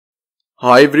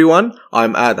Hi everyone,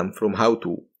 I'm Adam from How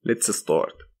To. Let's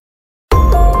start.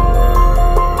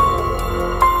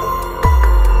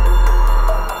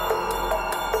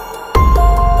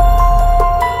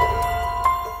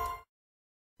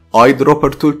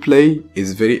 Eyedropper tool play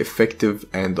is very effective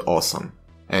and awesome,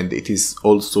 and it is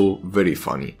also very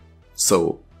funny.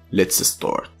 So let's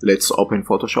start. Let's open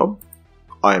Photoshop.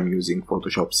 I am using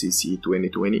Photoshop CC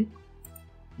 2020,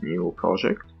 new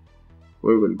project.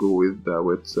 We will go with the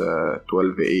width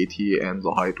 1280 and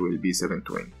the height will be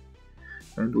 720.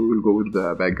 And we will go with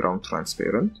the background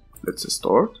transparent. Let's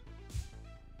start.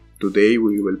 Today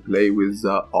we will play with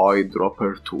the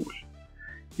Eyedropper tool.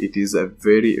 It is a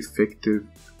very effective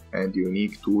and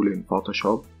unique tool in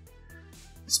Photoshop,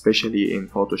 especially in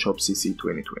Photoshop CC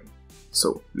 2020.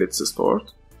 So let's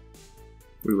start.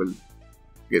 We will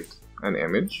get an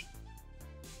image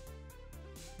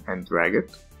and drag it.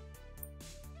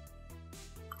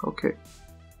 Okay,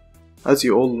 as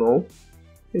you all know,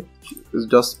 it is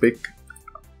just pick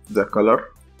the color,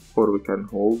 or we can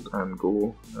hold and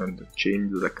go and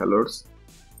change the colors,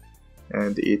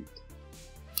 and it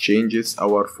changes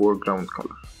our foreground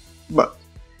color. But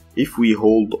if we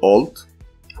hold Alt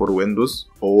for Windows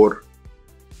or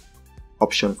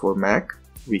Option for Mac,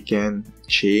 we can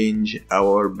change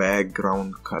our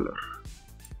background color.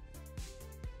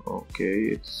 Okay,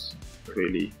 it's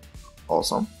really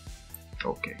awesome.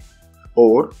 Okay,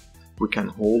 or we can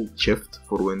hold Shift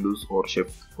for Windows or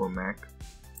Shift for Mac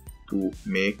to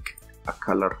make a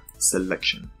color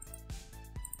selection.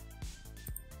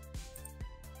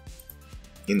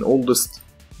 In oldest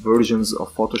versions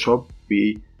of Photoshop,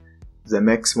 the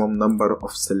maximum number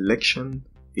of selection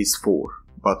is 4,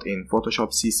 but in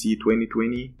Photoshop CC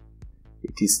 2020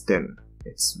 it is 10.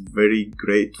 It's very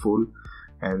grateful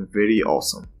and very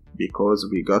awesome because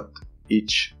we got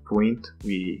each point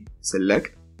we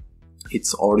select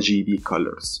its RGB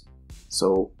colors,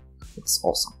 so it's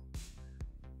awesome.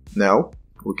 Now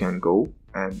we can go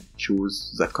and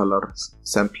choose the color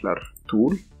sampler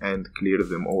tool and clear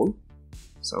them all.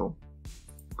 So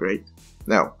great.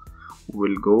 Now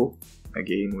we'll go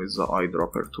again with the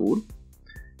eyedropper tool,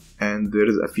 and there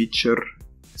is a feature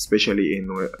especially in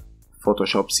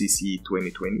Photoshop CC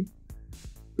 2020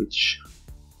 which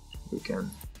we can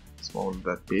small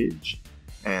that page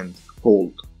and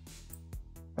hold,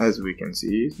 as we can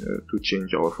see, to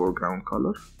change our foreground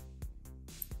color.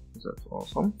 That's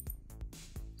awesome.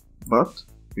 But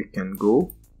we can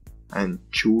go and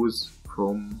choose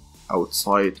from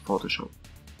outside Photoshop.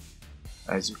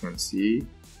 As you can see,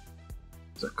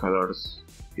 the colors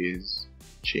is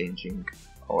changing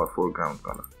our foreground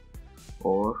color.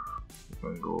 Or we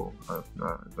can go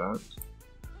like that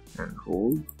and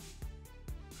hold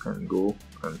and go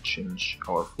and change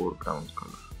our foreground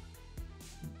color.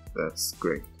 That's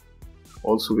great.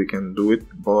 Also we can do it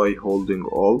by holding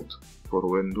Alt for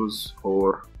Windows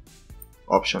or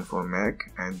Option for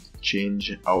Mac and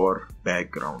change our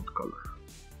background color.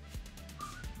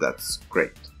 That's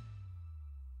great.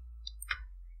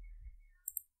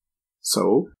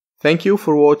 So thank you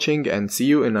for watching and see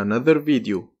you in another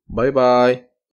video. Bye bye.